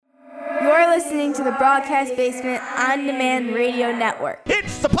listening to the Broadcast Basement On Demand Radio Network.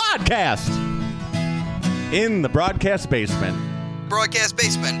 It's the podcast in the Broadcast Basement.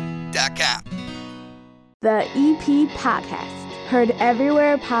 BroadcastBasement.com. The EPCHS. Heard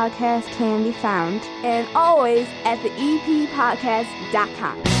everywhere podcasts can be found, and always at the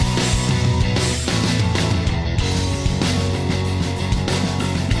EPCHS.com.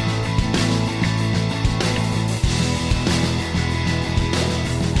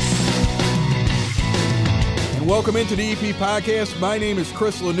 Welcome into the EP Podcast. My name is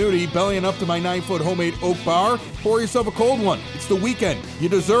Chris Lanuti, bellying up to my 9-foot homemade oak bar. Pour yourself a cold one. It's the weekend. You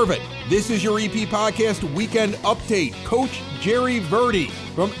deserve it. This is your EP Podcast Weekend Update. Coach Jerry Verdi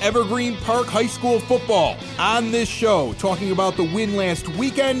from Evergreen Park High School football on this show, talking about the win last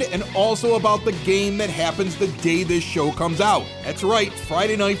weekend and also about the game that happens the day this show comes out. That's right,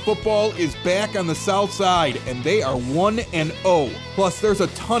 Friday Night Football is back on the South Side, and they are 1-0. Plus, there's a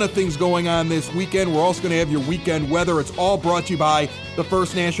ton of things going on this weekend. We're also going to have your weekend weather. It's all brought to you by the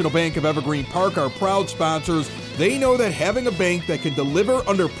First National Bank of Evergreen Park, our proud sponsors. They know that having a bank that can deliver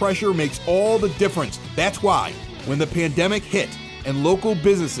under pressure makes all the difference. That's why, when the pandemic hit and local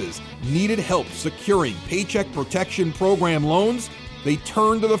businesses needed help securing Paycheck Protection Program loans, they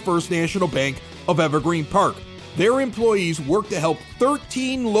turned to the First National Bank of Evergreen Park. Their employees work to help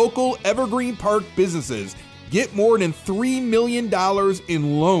 13 local Evergreen Park businesses get more than $3 million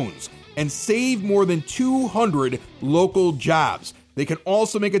in loans and save more than 200 local jobs. They can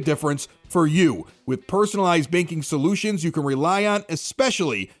also make a difference for you with personalized banking solutions you can rely on,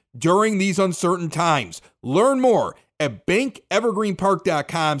 especially during these uncertain times. Learn more at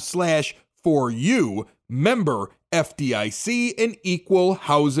bankevergreenpark.com/4U, member FDIC, an equal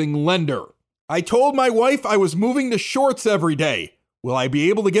housing lender. I told my wife I was moving to shorts every day. Will I be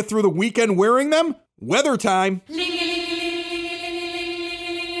able to get through the weekend wearing them? Weather time.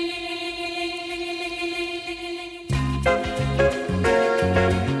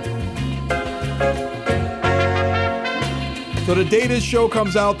 So the day this show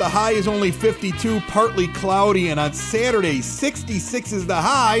comes out, the high is only 52, partly cloudy, and on Saturday, 66 is the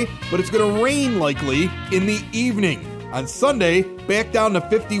high, but it's going to rain likely in the evening. On Sunday, back down to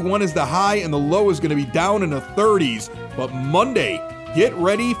 51 is the high, and the low is going to be down in the 30s. But Monday, get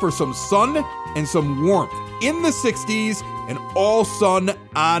ready for some sun and some warmth in the 60s and all sun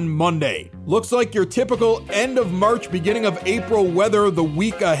on Monday. Looks like your typical end of March, beginning of April weather the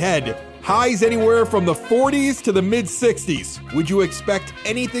week ahead. Highs anywhere from the 40s to the mid-60s. Would you expect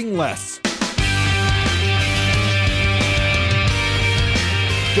anything less?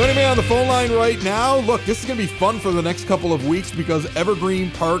 Joining me on the phone line right now, look, this is going to be fun for the next couple of weeks because Evergreen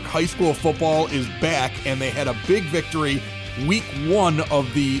Park High School football is back, and they had a big victory week 1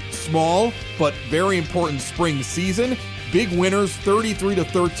 of the small but very important spring season. Big winners,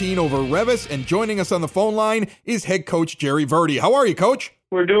 33-13 over Revis, and joining us on the phone line is head coach Jerry Verdi. How are you, Coach?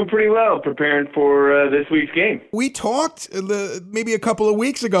 We're doing pretty well preparing for this week's game. We talked maybe a couple of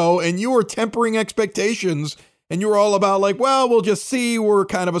weeks ago, and you were tempering expectations, and you were all about like, well, we'll just see. We're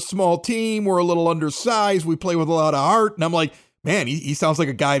kind of a small team. We're a little undersized. We play with a lot of heart. And I'm like, man, he sounds like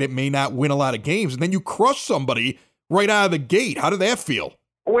a guy that may not win a lot of games. And then you crush somebody right out of the gate. How did that feel?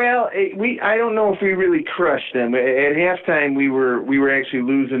 Well, I don't know if we really crushed them. At halftime, we were actually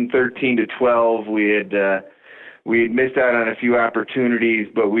losing 13-12. We had missed out on a few opportunities,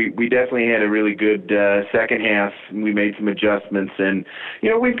 but we definitely had a really good second half. We made some adjustments, and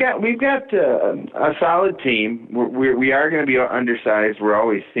we've got a solid team. We are going to be undersized. We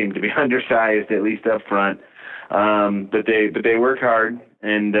always seem to be undersized, at least up front. But they work hard,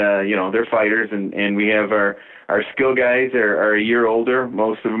 and they're fighters, and we have our skill guys are a year older.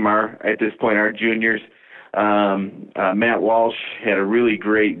 Most of them are at this point are juniors. Matt Walsh had a really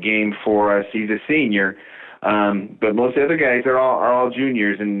great game for us. He's a senior. But most of the other guys are all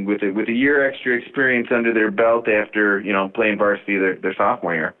juniors, and with a year extra experience under their belt after playing varsity their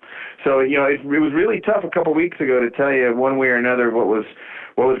sophomore year. So it was really tough a couple weeks ago to tell you one way or another what was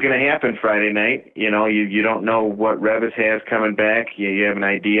going to happen Friday night. You don't know what Revis has coming back. You have an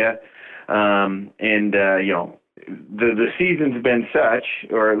idea, the season's been such,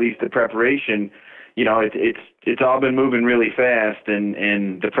 or at least the preparation. It's all been moving really fast,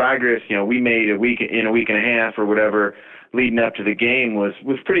 and the progress we made a week and a half or whatever leading up to the game was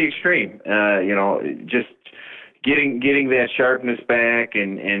pretty extreme. Just getting that sharpness back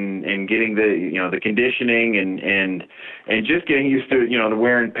and getting the conditioning and just getting used to the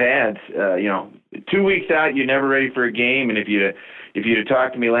wearing pads. 2 weeks out, you're never ready for a game, and if you'd have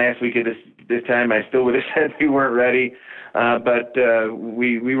talked to me last week at this time, I still would have said we weren't ready. But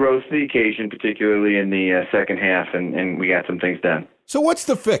we rose to the occasion, particularly in the second half, and we got some things done. So what's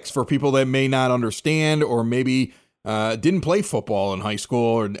the fix for people that may not understand or maybe didn't play football in high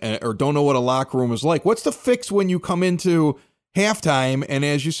school or don't know what a locker room is like? What's the fix when you come into halftime and,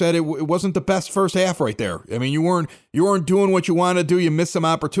 as you said, it wasn't the best first half right there? I mean, you weren't doing what you want to do. You missed some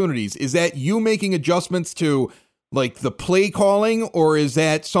opportunities. Is that you making adjustments to like the play calling, or is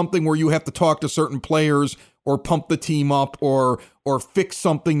that something where you have to talk to certain players or pump the team up or fix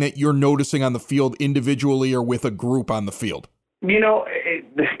something that you're noticing on the field individually or with a group on the field?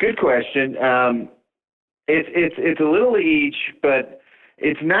 Good question. It's a little each, but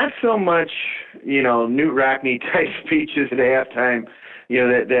it's not so much, Newt Rockne type speeches at halftime,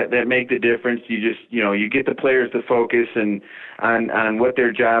 that make the difference. You just, you get the players to focus and on what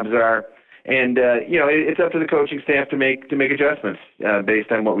their jobs are. And, it's up to the coaching staff to make adjustments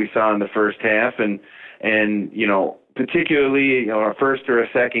based on what we saw in the first half. And particularly, a first or a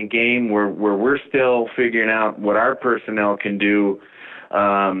second game where we're still figuring out what our personnel can do.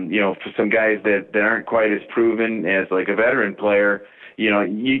 For some guys that aren't quite as proven as like a veteran player,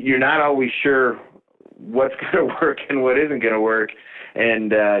 you're not always sure what's going to work and what isn't going to work.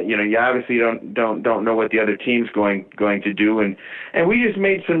 And, you obviously don't know what the other team's going to do. And we just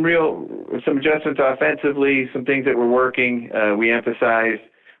made some adjustments offensively, some things that were working. We emphasized,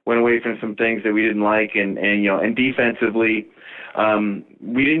 went away from some things that we didn't like. And defensively,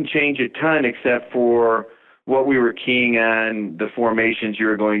 we didn't change a ton except for what we were keying on, the formations you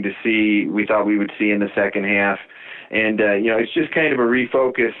were going to see, we thought we would see in the second half. And, it's just kind of a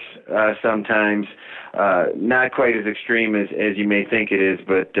refocus sometimes, not quite as extreme as you may think it is,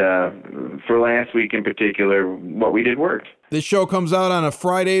 but for last week in particular, what we did worked. This show comes out on a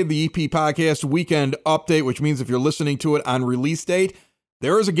Friday, the EP Podcast Weekend Update, which means if you're listening to it on release date,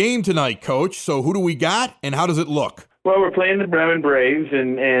 there is a game tonight, Coach. So who do we got, and how does it look? Well, we're playing the Bremen Braves,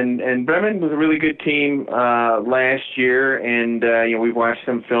 and Bremen was a really good team last year, and we've watched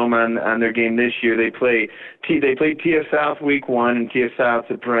some film on their game this year. They played TF South week 1, and TF South's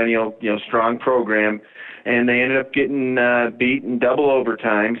a perennial strong program, and they ended up getting beat in double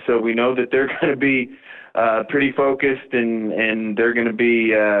overtime. So we know that they're going to be pretty focused, and they're going to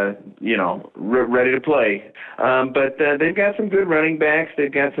be ready to play. But they've got some good running backs.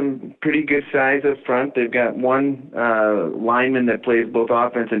 They've got some pretty good size up front. They've got one lineman that plays both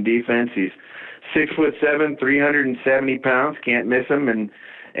offense and defense. He's 6'7", 370 pounds. Can't miss him. And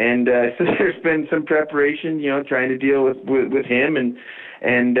so there's been some preparation, trying to deal with him.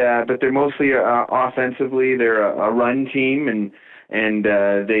 But they're mostly offensively. They're a run team, and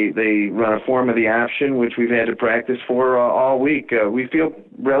they run a form of the option, which we've had to practice for all week. We feel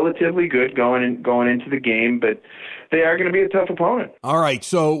relatively good going into the game, but they are going to be a tough opponent. All right,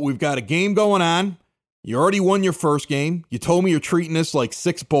 so we've got a game going on. You already won your first game. You told me you're treating this like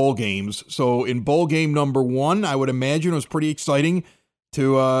 6 bowl games. So in bowl game number 1, I would imagine it was pretty exciting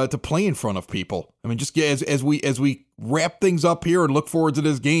to play in front of people. I mean, just as we wrap things up here and look forward to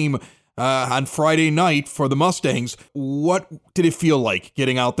this game on Friday night for the Mustangs, what did it feel like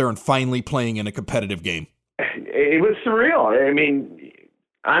getting out there and finally playing in a competitive game? It was surreal. I mean,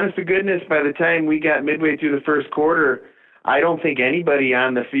 honest to goodness, by the time we got midway through the first quarter, I don't think anybody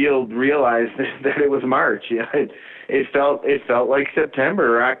on the field realized that it was March. It felt like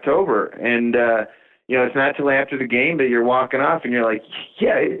September or October, and it's not till after the game that you're walking off and you're like,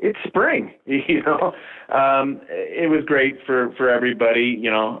 yeah, it's spring. It was great for everybody.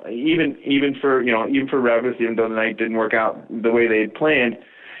 Even for Revis, even though the night didn't work out the way they had planned,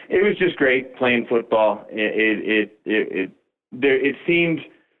 it was just great playing football. It seemed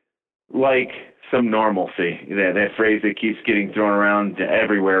like some normalcy, that phrase that keeps getting thrown around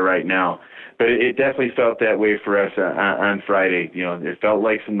everywhere right now. But it definitely felt that way for us on Friday. It felt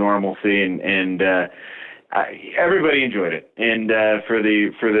like some normalcy, and everybody enjoyed it. And for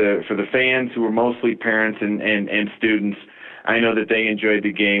the fans, who were mostly parents and students, I know that they enjoyed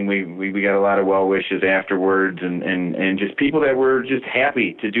the game. We got a lot of well wishes afterwards, and just people that were just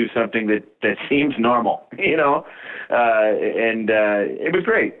happy to do something that seems normal, and it was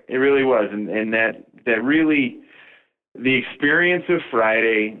great. It really was, and that really, the experience of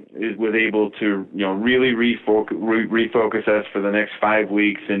Friday was able to really refocus us for the next 5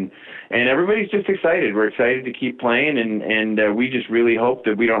 weeks, and everybody's just excited. We're excited to keep playing, and we just really hope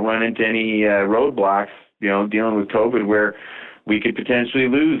that we don't run into any roadblocks, dealing with COVID, where we could potentially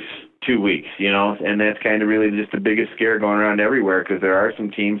lose 2 weeks, and that's kind of really just the biggest scare going around everywhere, because there are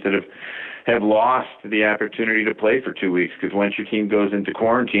some teams that have lost the opportunity to play for 2 weeks, because once your team goes into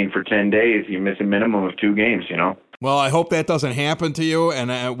quarantine for 10 days, you miss a minimum of 2 games, Well, I hope that doesn't happen to you.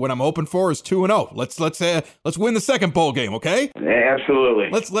 And what I'm hoping for is 2-0. Let's win the second bowl game, okay? Absolutely.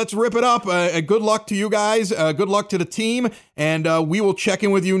 Let's rip it up. Good luck to you guys. Good luck to the team. And we will check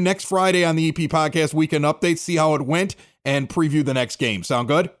in with you next Friday on the EP Podcast Weekend Update, see how it went, and preview the next game. Sound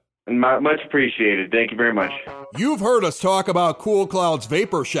good? Much appreciated. Thank you very much. You've heard us talk about Cool Cloud's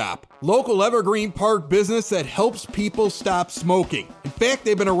Vapor Shop, local Evergreen Park business that helps people stop smoking. In fact,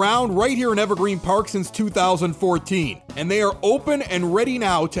 they've been around right here in Evergreen Park since 2014, and they are open and ready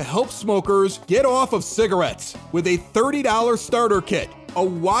now to help smokers get off of cigarettes with a $30 starter kit. A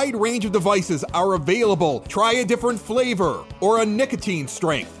wide range of devices are available. Try a different flavor or a nicotine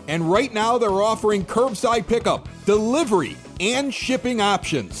strength. And right now they're offering curbside pickup, delivery, and shipping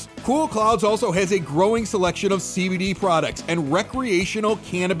options. Cool Clouds also has a growing selection of CBD products and recreational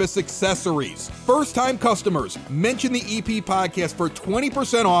cannabis accessories. First-time customers, mention the EP Podcast for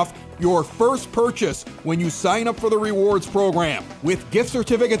 20% off your first purchase when you sign up for the rewards program. With gift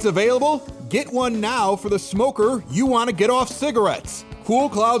certificates available, get one now for the smoker you want to get off cigarettes. Cool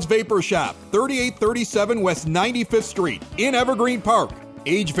Clouds Vapor Shop, 3837 West 95th Street in Evergreen Park.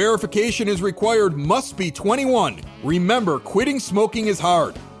 Age verification is required, must be 21. Remember, quitting smoking is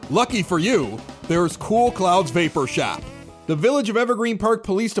hard. Lucky for you, there's Cool Clouds Vapor Shop. The Village of Evergreen Park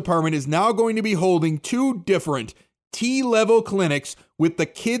Police Department is now going to be holding 2 different T-level clinics with the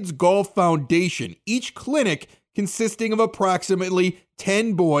Kids Golf Foundation, each clinic consisting of approximately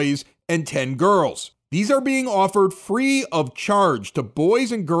 10 boys and 10 girls. These are being offered free of charge to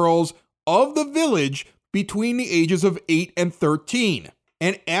boys and girls of the village between the ages of 8 and 13.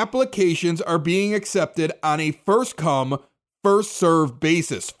 And applications are being accepted on a first-come, first-served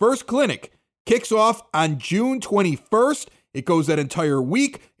basis. First clinic kicks off on June 21st. It goes that entire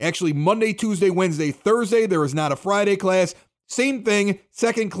week. Actually, Monday, Tuesday, Wednesday, Thursday. There is not a Friday class. Same thing,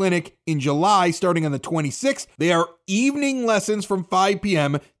 second clinic in July, starting on the 26th. They are evening lessons from 5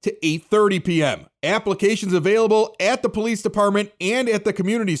 p.m. to 8:30 p.m. Applications available at the police department and at the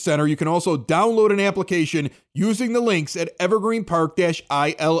community center. You can also download an application using the links at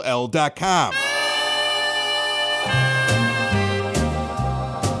evergreenpark-ill.com.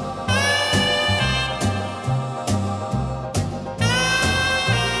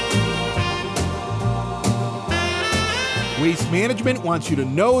 Waste Management wants you to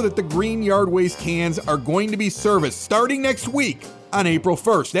know that the green yard waste cans are going to be serviced starting next week on April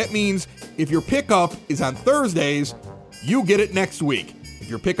 1st. That means if your pickup is on Thursdays, you get it next week. If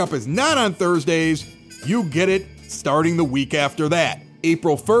your pickup is not on Thursdays, you get it starting the week after that.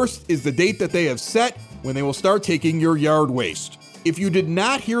 April 1st is the date that they have set when they will start taking your yard waste. If you did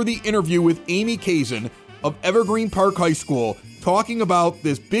not hear the interview with Amy Kazin of Evergreen Park High School talking about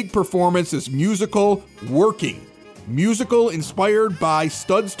this big performance, this musical, Working, musical inspired by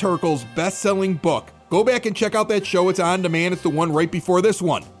Studs Terkel's best-selling book. Go back and check out that show. It's on demand. It's the one right before this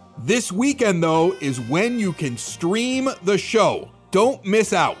one. This weekend, though, is when you can stream the show. Don't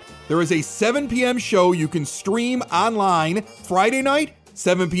miss out. There is a 7 p.m. show you can stream online Friday night,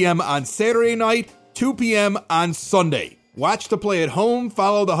 7 p.m. on Saturday night, 2 p.m. on Sunday. Watch the play at home.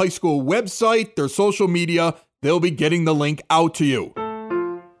 Follow the high school website, their social media. They'll be getting the link out to you.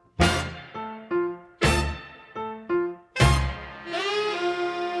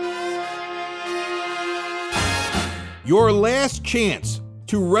 Your last chance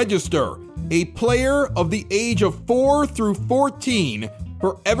to register a player of the age of 4 through 14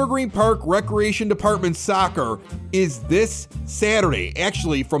 for Evergreen Park Recreation Department Soccer is this Saturday.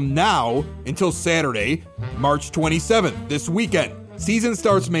 Actually, from now until Saturday, March 27th, this weekend. Season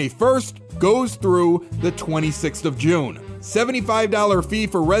starts May 1st, goes through the 26th of June. $75 fee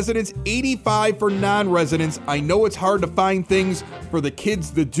for residents, $85 for non-residents. I know it's hard to find things for the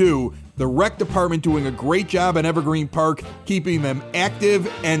kids to do. The rec department doing a great job in Evergreen Park, keeping them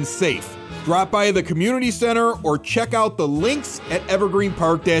active and safe. Drop by the community center or check out the links at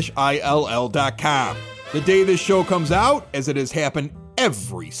evergreenpark-ill.com. The day this show comes out, as it has happened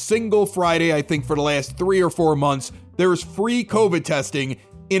every single Friday, I think for the last 3 or 4 months, there is free COVID testing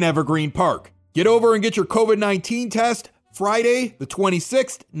in Evergreen Park. Get over and get your COVID-19 test Friday, the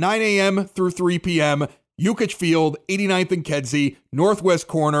 26th, 9 a.m. through 3 p.m., EPCHS Field, 89th and Kedzie, northwest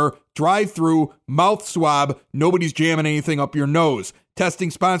corner, drive-through, mouth swab, nobody's jamming anything up your nose. Testing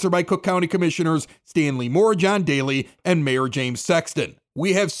sponsored by Cook County Commissioners Stanley Moore, John Daly, and Mayor James Sexton.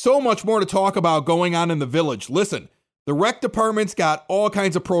 We have so much more to talk about going on in the village. Listen, the rec department's got all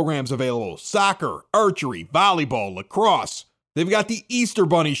kinds of programs available. Soccer, archery, volleyball, lacrosse. They've got the Easter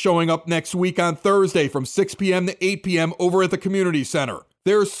Bunny showing up next week on Thursday from 6 p.m. to 8 p.m. over at the community center.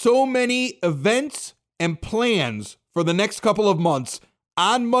 There's so many events and plans for the next couple of months.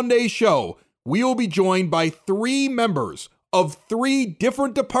 On Monday's show, we will be joined by 3 members of 3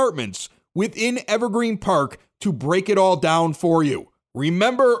 different departments within Evergreen Park to break it all down for you.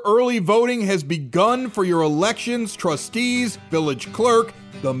 Remember, early voting has begun for your elections, trustees, village clerk,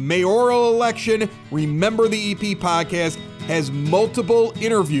 the mayoral election. Remember, the EP podcast has multiple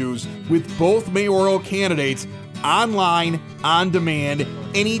interviews with both mayoral candidates online, on demand,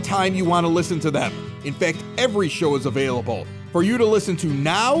 anytime you want to listen to them. In fact, every show is available for you to listen to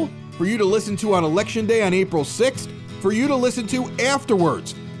now, for you to listen to on Election Day on April 6th, for you to listen to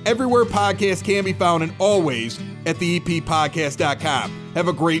afterwards. Everywhere podcasts can be found, and always at theeppodcast.com. Have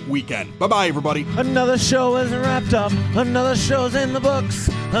a great weekend. Bye-bye, everybody. Another show is wrapped up. Another show's in the books.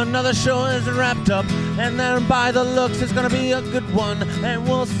 Another show is wrapped up. And then by the looks, it's going to be a good one. And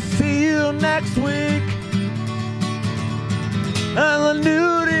we'll see you next week. And the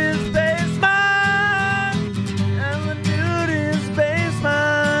nudist basement. And the nudist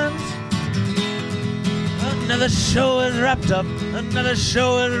basement. Another show is wrapped up. Another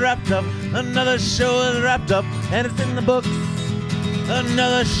show is wrapped up. Another show is wrapped up. And it's in the books.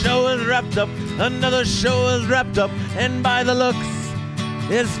 Another show is wrapped up. Another show is wrapped up. And by the looks,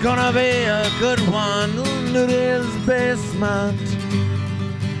 it's gonna be a good one. Nudist basement.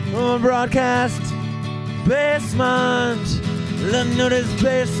 Broadcast basement. The nudist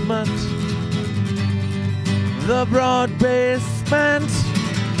basement. The broad basement.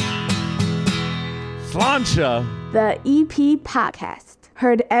 Slancha. The EP Podcast.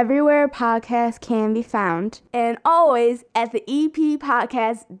 Heard everywhere podcasts can be found, and always at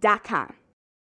theeppodcast.com.